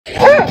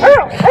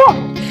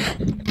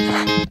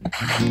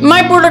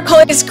My border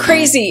collie is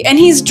crazy and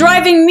he's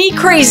driving me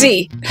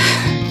crazy.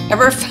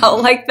 Ever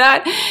felt like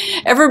that?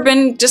 Ever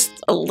been just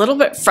a little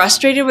bit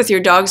frustrated with your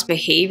dog's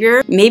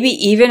behavior? Maybe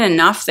even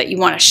enough that you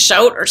want to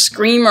shout or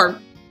scream or,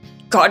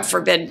 God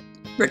forbid,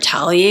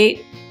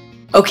 retaliate?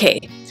 Okay,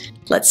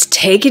 let's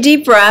take a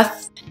deep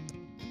breath.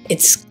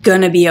 It's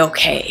gonna be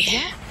okay.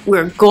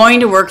 We're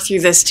going to work through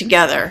this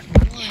together.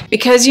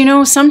 Because, you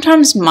know,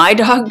 sometimes my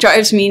dog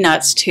drives me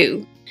nuts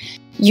too.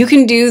 You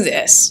can do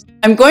this.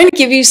 I'm going to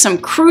give you some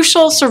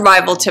crucial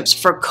survival tips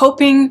for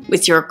coping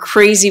with your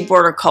crazy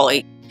border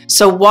collie.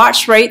 So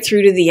watch right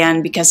through to the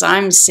end because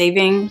I'm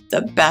saving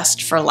the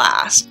best for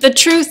last. The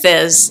truth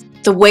is,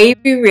 the way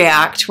we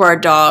react to our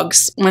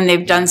dogs when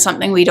they've done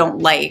something we don't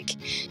like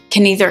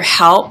can either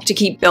help to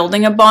keep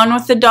building a bond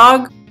with the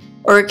dog,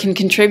 or it can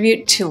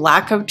contribute to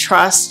lack of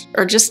trust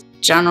or just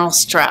general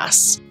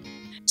stress.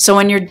 So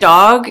when your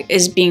dog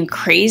is being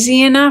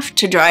crazy enough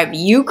to drive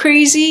you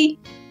crazy,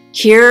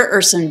 here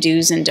are some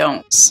do's and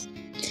don'ts.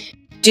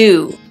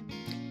 Do.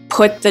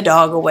 Put the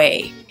dog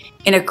away.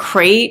 In a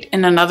crate,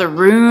 in another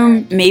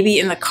room, maybe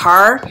in the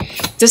car.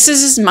 This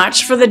is as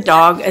much for the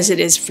dog as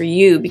it is for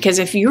you, because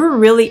if you're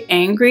really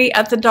angry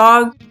at the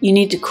dog, you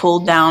need to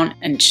cool down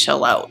and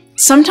chill out.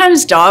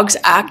 Sometimes dogs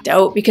act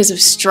out because of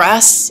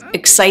stress,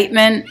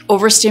 excitement,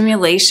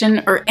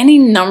 overstimulation, or any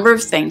number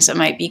of things that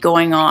might be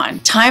going on.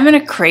 Time in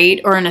a crate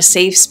or in a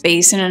safe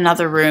space in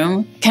another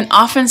room can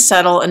often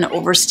settle an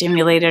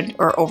overstimulated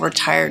or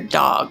overtired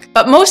dog.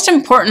 But most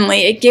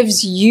importantly, it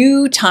gives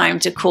you time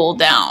to cool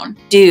down.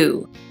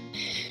 Do.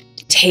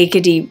 Take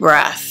a deep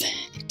breath.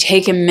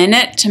 Take a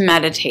minute to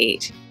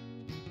meditate.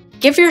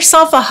 Give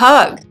yourself a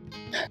hug.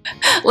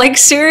 Like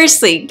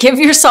seriously, give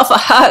yourself a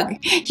hug.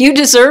 You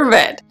deserve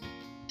it.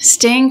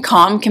 Staying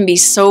calm can be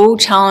so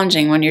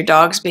challenging when your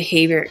dog's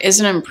behavior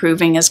isn't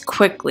improving as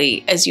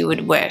quickly as you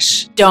would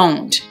wish.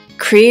 Don't.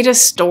 Create a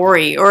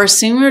story or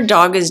assume your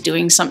dog is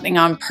doing something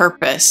on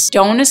purpose.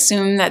 Don't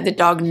assume that the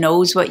dog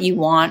knows what you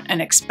want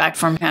and expect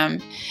from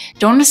him.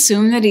 Don't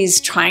assume that he's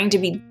trying to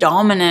be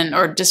dominant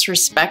or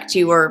disrespect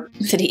you or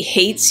that he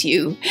hates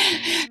you.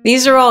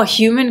 These are all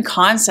human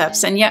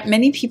concepts, and yet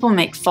many people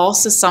make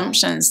false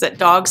assumptions that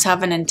dogs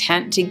have an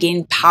intent to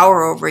gain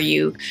power over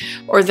you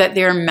or that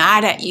they're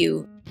mad at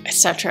you,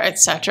 etc.,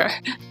 etc.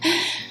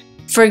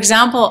 For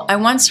example, I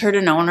once heard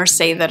an owner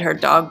say that her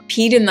dog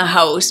peed in the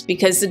house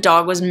because the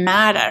dog was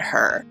mad at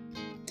her.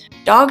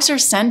 Dogs are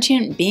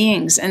sentient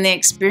beings and they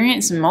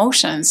experience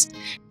emotions,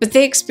 but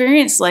they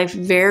experience life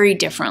very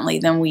differently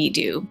than we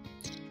do.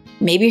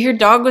 Maybe your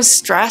dog was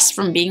stressed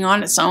from being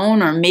on its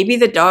own, or maybe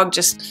the dog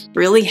just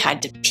really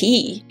had to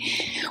pee.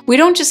 We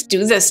don't just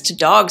do this to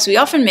dogs, we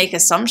often make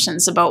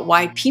assumptions about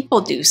why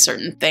people do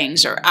certain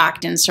things or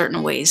act in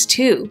certain ways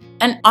too.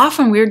 And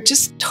often we're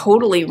just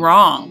totally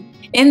wrong.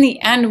 In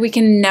the end, we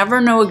can never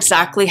know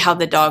exactly how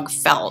the dog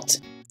felt.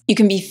 You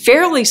can be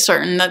fairly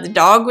certain that the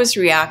dog was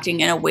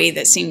reacting in a way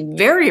that seemed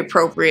very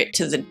appropriate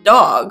to the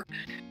dog,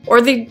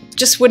 or they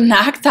just wouldn't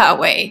act that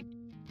way.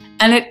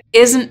 And it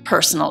isn't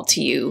personal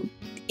to you,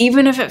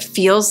 even if it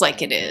feels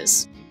like it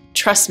is.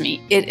 Trust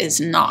me, it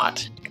is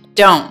not.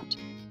 Don't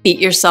beat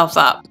yourself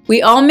up.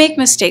 We all make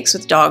mistakes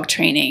with dog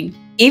training,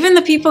 even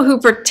the people who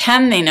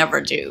pretend they never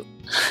do.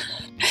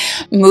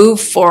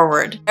 Move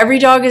forward. Every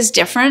dog is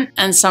different,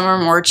 and some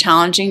are more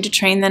challenging to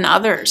train than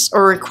others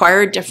or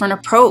require a different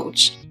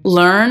approach.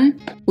 Learn,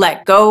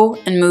 let go,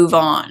 and move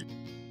on.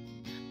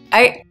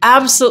 I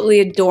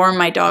absolutely adore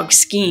my dog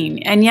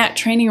Skeen, and yet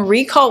training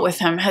recall with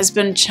him has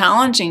been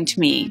challenging to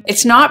me.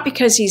 It's not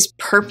because he's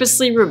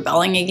purposely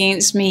rebelling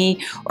against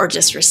me or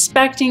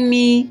disrespecting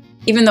me,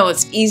 even though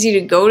it's easy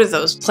to go to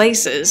those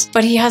places,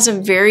 but he has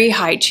a very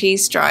high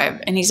chase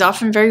drive and he's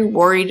often very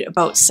worried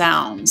about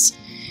sounds.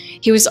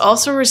 He was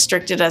also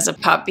restricted as a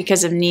pup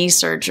because of knee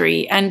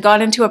surgery and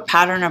got into a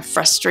pattern of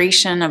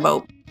frustration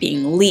about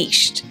being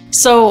leashed.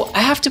 So I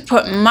have to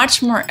put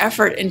much more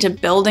effort into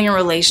building a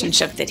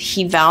relationship that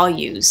he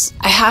values.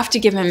 I have to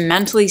give him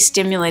mentally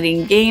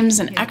stimulating games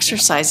and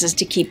exercises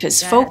to keep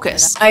his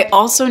focus. I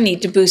also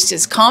need to boost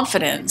his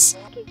confidence.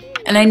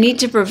 And I need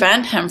to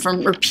prevent him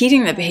from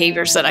repeating the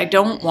behaviors that I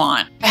don't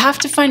want. I have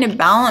to find a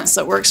balance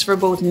that works for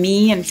both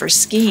me and for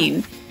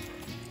Skeen.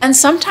 And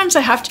sometimes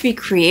I have to be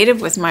creative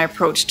with my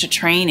approach to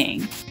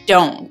training.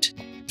 Don't.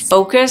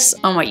 Focus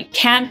on what you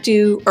can't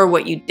do or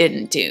what you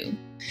didn't do.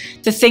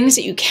 The things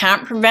that you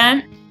can't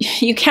prevent,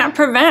 you can't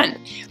prevent.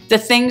 The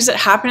things that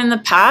happened in the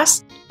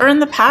past are in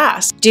the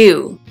past.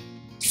 Do.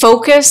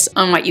 Focus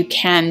on what you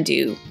can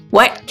do.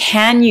 What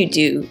can you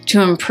do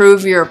to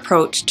improve your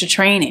approach to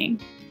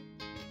training?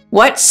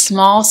 What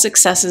small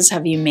successes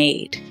have you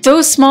made?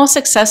 Those small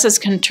successes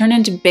can turn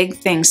into big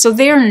things, so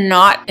they are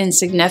not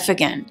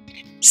insignificant.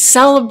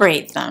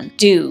 Celebrate them.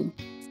 Do.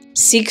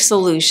 Seek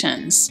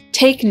solutions.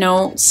 Take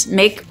notes,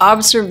 make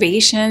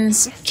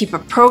observations, keep a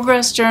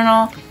progress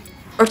journal,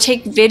 or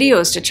take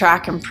videos to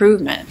track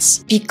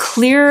improvements. Be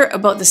clear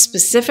about the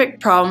specific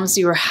problems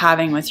you are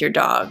having with your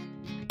dog,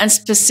 and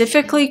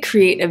specifically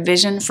create a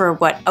vision for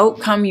what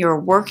outcome you are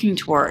working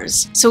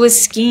towards. So with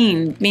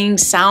Skeen being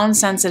sound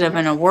sensitive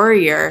and a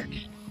worrier,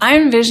 I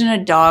envision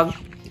a dog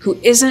who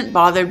isn't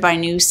bothered by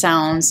new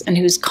sounds and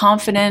who's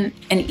confident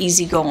and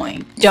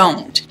easygoing.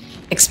 Don't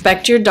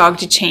expect your dog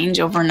to change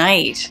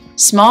overnight.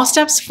 Small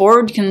steps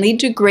forward can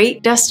lead to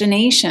great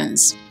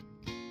destinations.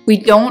 We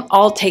don't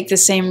all take the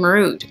same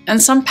route,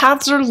 and some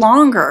paths are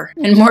longer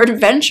and more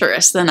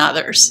adventurous than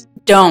others.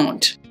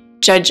 Don't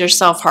judge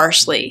yourself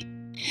harshly.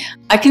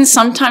 I can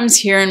sometimes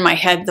hear in my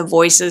head the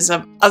voices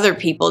of other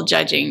people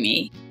judging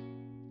me.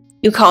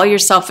 You call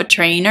yourself a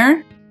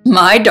trainer?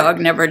 My dog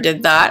never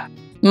did that.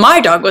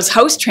 My dog was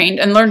house trained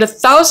and learned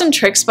 1,000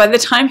 tricks by the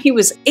time he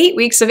was 8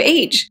 weeks of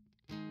age.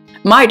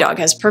 My dog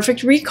has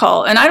perfect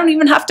recall, and I don't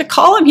even have to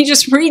call him, he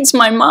just reads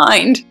my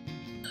mind.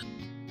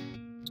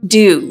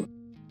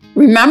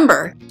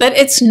 Remember that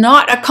it's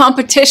not a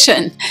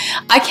competition.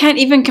 I can't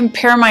even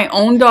compare my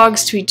own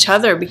dogs to each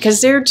other because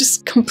they're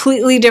just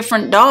completely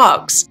different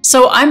dogs.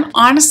 So I'm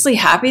honestly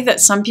happy that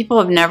some people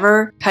have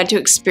never had to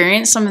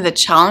experience some of the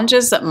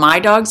challenges that my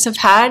dogs have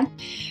had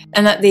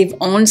and that they've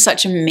owned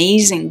such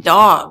amazing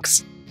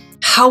dogs.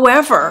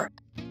 However,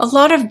 a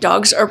lot of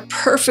dogs are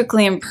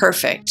perfectly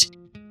imperfect.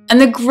 And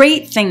the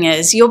great thing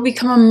is you'll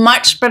become a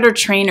much better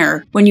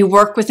trainer when you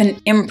work with an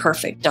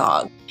imperfect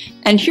dog.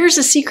 And here's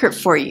a secret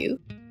for you.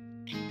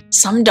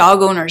 Some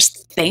dog owners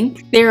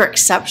think they're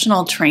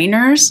exceptional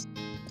trainers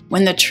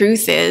when the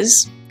truth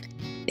is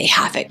they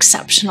have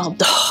exceptional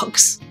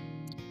dogs.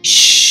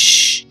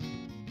 Shh.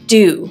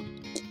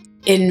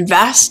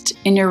 Invest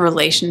in your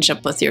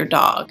relationship with your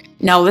dog.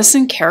 Now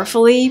listen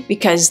carefully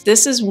because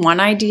this is one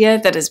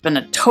idea that has been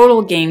a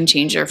total game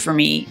changer for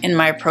me in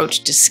my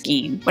approach to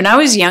skiing. When I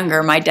was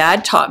younger, my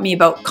dad taught me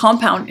about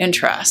compound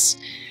interest.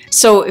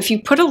 So if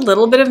you put a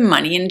little bit of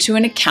money into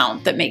an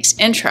account that makes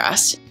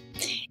interest,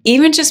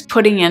 even just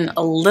putting in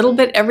a little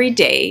bit every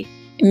day,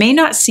 it may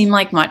not seem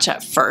like much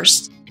at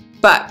first,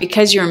 but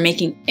because you're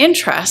making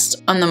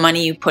interest on the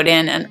money you put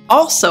in and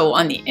also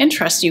on the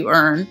interest you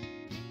earn,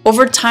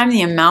 over time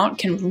the amount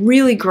can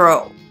really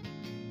grow.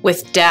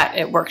 With debt,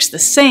 it works the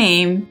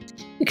same,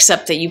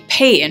 except that you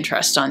pay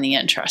interest on the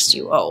interest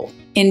you owe.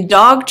 In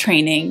dog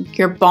training,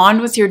 your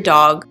bond with your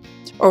dog,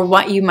 or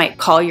what you might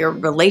call your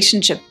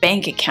relationship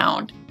bank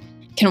account,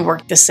 can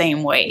work the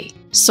same way.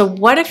 So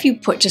what if you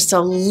put just a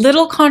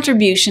little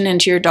contribution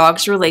into your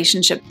dog's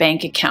relationship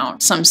bank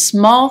account, some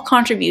small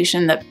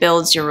contribution that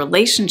builds your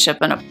relationship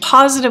in a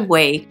positive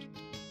way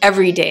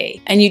every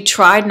day, and you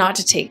tried not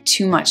to take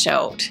too much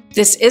out?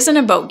 This isn't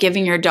about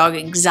giving your dog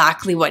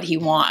exactly what he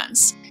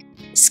wants.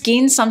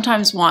 Skeen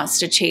sometimes wants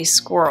to chase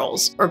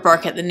squirrels or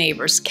bark at the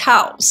neighbor's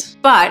cows,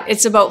 but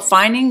it's about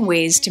finding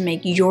ways to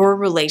make your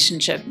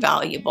relationship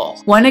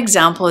valuable. One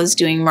example is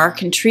doing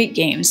mark and treat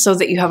games so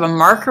that you have a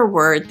marker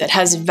word that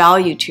has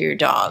value to your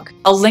dog.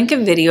 I'll link a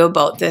video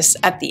about this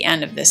at the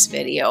end of this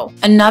video.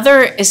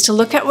 Another is to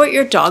look at what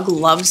your dog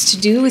loves to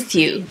do with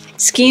you.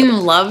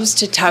 Skeen loves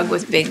to tug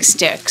with big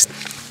sticks,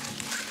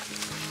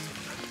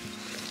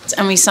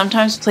 and we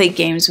sometimes play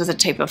games with a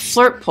type of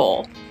flirt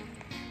pole.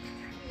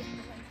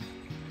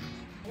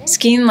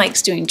 Skeen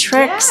likes doing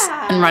tricks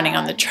and running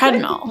on the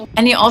treadmill.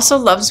 And he also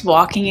loves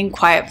walking in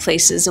quiet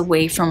places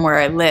away from where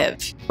I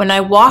live. When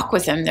I walk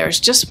with him, there's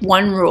just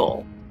one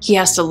rule. He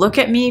has to look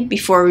at me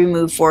before we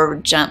move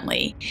forward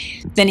gently.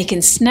 Then he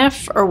can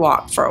sniff or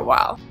walk for a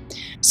while.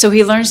 So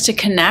he learns to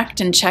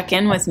connect and check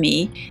in with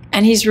me,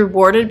 and he's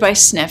rewarded by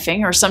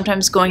sniffing or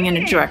sometimes going in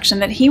a direction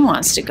that he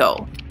wants to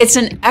go. It's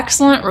an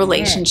excellent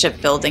relationship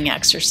building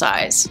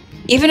exercise.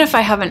 Even if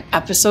I have an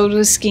episode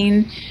with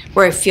Skeen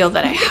where I feel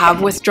that I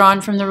have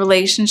withdrawn from the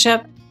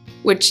relationship,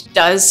 which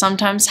does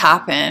sometimes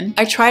happen,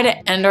 I try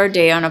to end our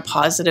day on a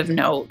positive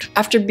note.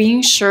 After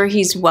being sure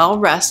he's well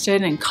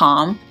rested and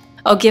calm,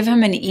 I'll give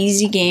him an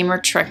easy game or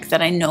trick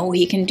that I know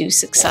he can do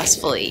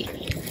successfully.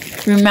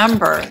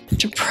 Remember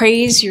to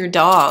praise your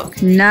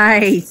dog.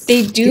 Nice.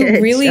 They do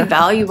Good really job.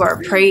 value our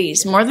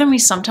praise more than we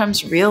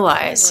sometimes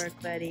realize.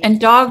 And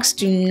dogs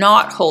do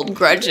not hold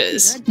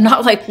grudges,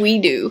 not like we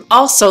do.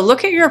 Also,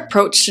 look at your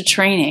approach to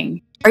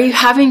training. Are you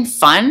having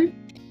fun?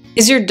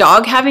 Is your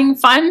dog having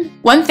fun?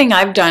 One thing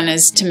I've done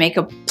is to make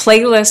a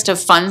playlist of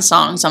fun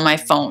songs on my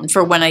phone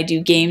for when I do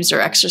games or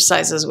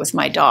exercises with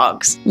my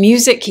dogs.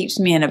 Music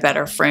keeps me in a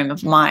better frame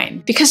of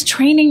mind because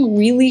training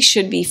really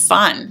should be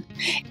fun.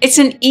 It's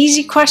an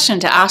easy question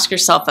to ask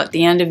yourself at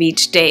the end of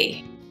each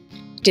day.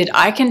 Did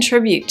I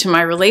contribute to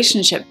my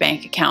relationship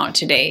bank account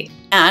today?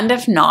 And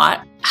if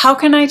not, how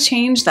can I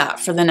change that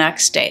for the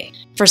next day?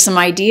 For some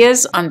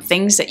ideas on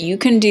things that you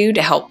can do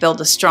to help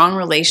build a strong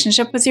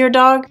relationship with your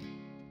dog,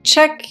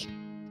 check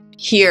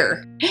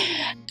here.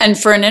 And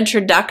for an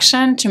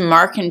introduction to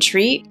mark and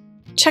treat,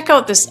 check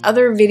out this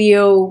other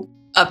video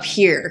up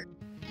here.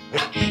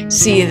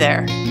 See you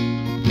there.